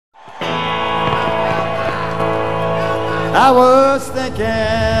I was thinking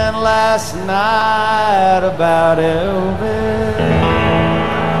last night about Elvis,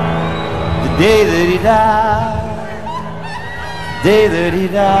 the day that he died, the day that he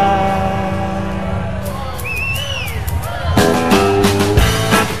died.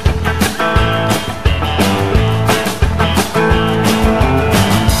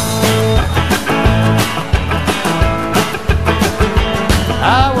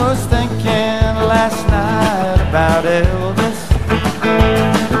 I was thinking last night about Elvis,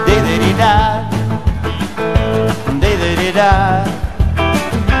 the day that he died, the day that he died.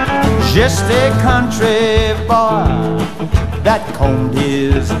 Just a country boy that combed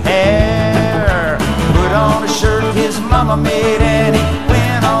his hair, put on a shirt his mama made, and he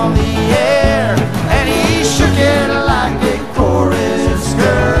went on the air, and he shook it like a chorus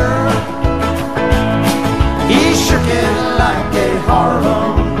girl. He shook it like a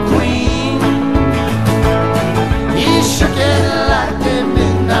Harlem queen. He shook it like a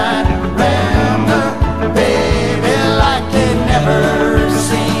midnight rambler, baby, like they never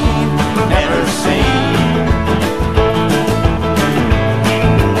seen, never seen.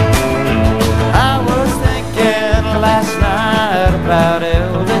 I was thinking last night about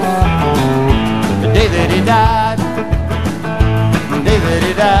Elvis, the day that he died, the day that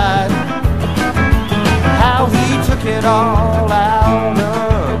he died. How he took it all out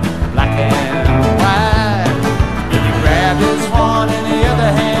of black and white. He grabbed his one in the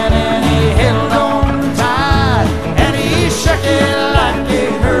other hand and he held on tight, and he shook it like a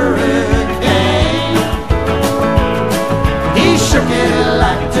hurricane. He shook it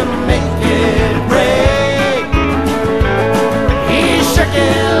like to make it break. He shook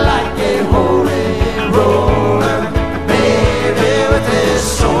it like a holy roller, baby, with his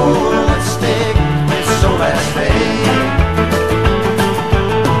soul at stake. So let's fade.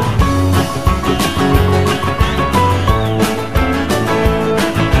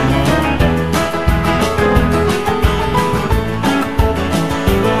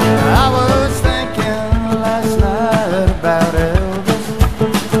 I was thinking last night about Elvis,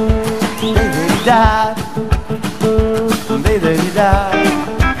 the day that he died, the day that he died.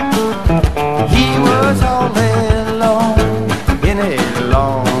 He was all alone in a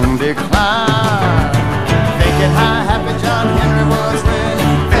long decline, thinking how happy John Henry was when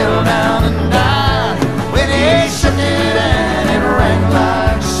he fell down and died. When he shook it and it rang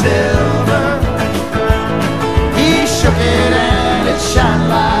like silver, he shook it and it shined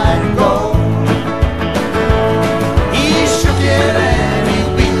like gold. He shook it and he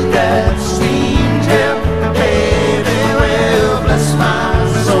beat that steam tip, baby, well, bless my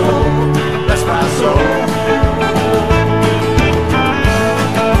soul, bless my soul.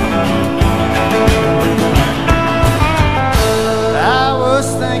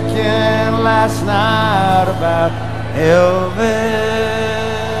 Last night about Elvis.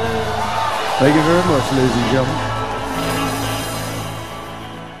 Thank you very much, ladies and gentlemen.